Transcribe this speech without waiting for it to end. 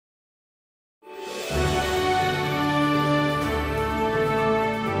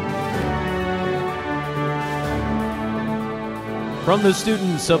From the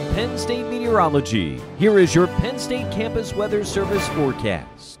students of Penn State Meteorology, here is your Penn State Campus Weather Service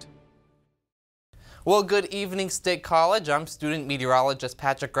forecast. Well, good evening, State College. I'm student meteorologist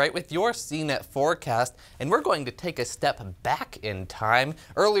Patrick Wright with your CNET forecast, and we're going to take a step back in time.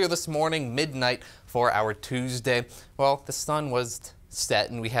 Earlier this morning, midnight for our Tuesday, well, the sun was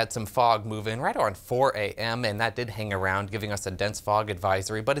set and we had some fog move in right around 4 a.m. and that did hang around, giving us a dense fog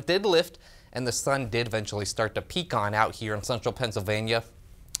advisory, but it did lift and the sun did eventually start to peek on out here in central Pennsylvania.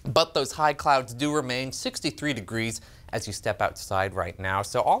 But those high clouds do remain 63 degrees as you step outside right now.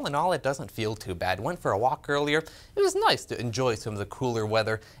 So all in all, it doesn't feel too bad. Went for a walk earlier. It was nice to enjoy some of the cooler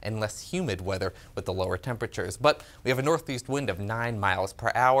weather and less humid weather with the lower temperatures. But we have a northeast wind of 9 miles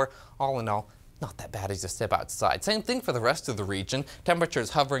per hour. All in all, not that bad as you step outside. Same thing for the rest of the region.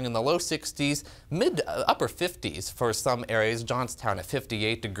 Temperatures hovering in the low 60s, upper 50s for some areas. Johnstown at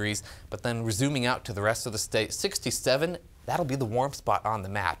 58 degrees, but then resuming out to the rest of the state, 67. That'll be the warm spot on the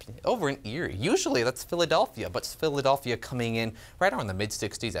map. Over in Erie, usually that's Philadelphia, but Philadelphia coming in right around the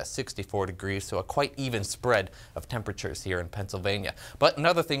mid-60s at 64 degrees, so a quite even spread of temperatures here in Pennsylvania. But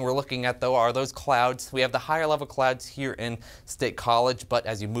another thing we're looking at, though, are those clouds. We have the higher level clouds here in State College, but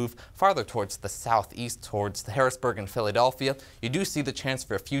as you move farther towards the southeast, towards the Harrisburg and Philadelphia, you do see the chance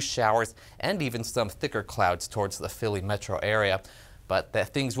for a few showers and even some thicker clouds towards the Philly metro area. But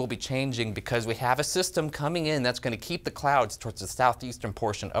things will be changing because we have a system coming in that's going to keep the clouds towards the southeastern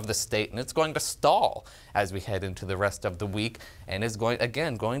portion of the state, and it's going to stall as we head into the rest of the week, and is going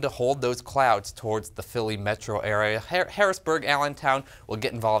to hold those clouds towards the Philly metro area. Harrisburg, Allentown will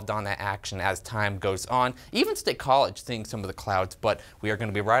get involved on that action as time goes on. Even State College seeing some of the clouds, but we are going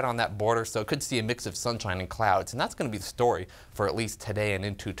to be right on that border, so could see a mix of sunshine and clouds, and that's going to be the story for at least today and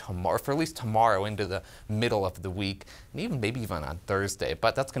into tomorrow, for at least tomorrow into the middle of the week, and maybe even on Thursday,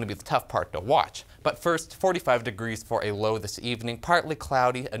 but that's going to be the tough part to watch. But first, 45 degrees for a low this evening, partly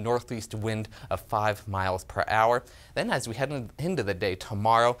cloudy, a northeast wind of 5 miles per hour. Then as we head into the day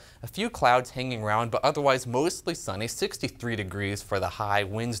tomorrow, a few clouds hanging around, but otherwise mostly sunny, 63 degrees for the high,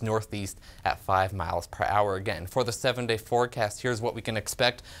 winds northeast at 5 miles per hour again. For the 7-day forecast, here's what we can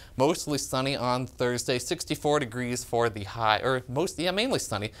expect. Mostly sunny on Thursday, 64 degrees for the high, or mainly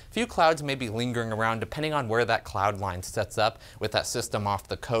sunny. A few clouds may be lingering around depending on where that cloud line sets up with that system off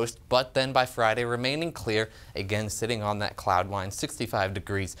the coast, but then by Friday remaining clear, again sitting on that cloud line, 65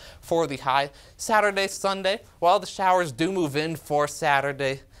 degrees for the high. Saturday, Sunday, well, the showers do move in for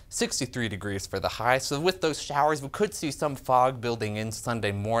Saturday, 63 degrees for the high. So with those showers, we could see some fog building in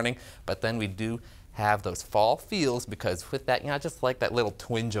Sunday morning, but then we do have those fall feels because with that, just like that little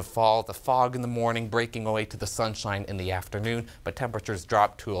twinge of fall, the fog in the morning breaking away to the sunshine in the afternoon, but temperatures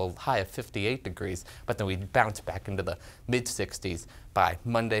drop to a high of 58 degrees, but then we bounce back into the mid-60s by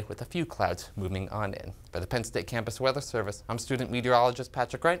Monday with a few clouds moving on in. For the Penn State Campus Weather Service, I'm student meteorologist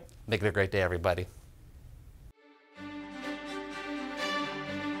Patrick Wright. Make it a great day, everybody.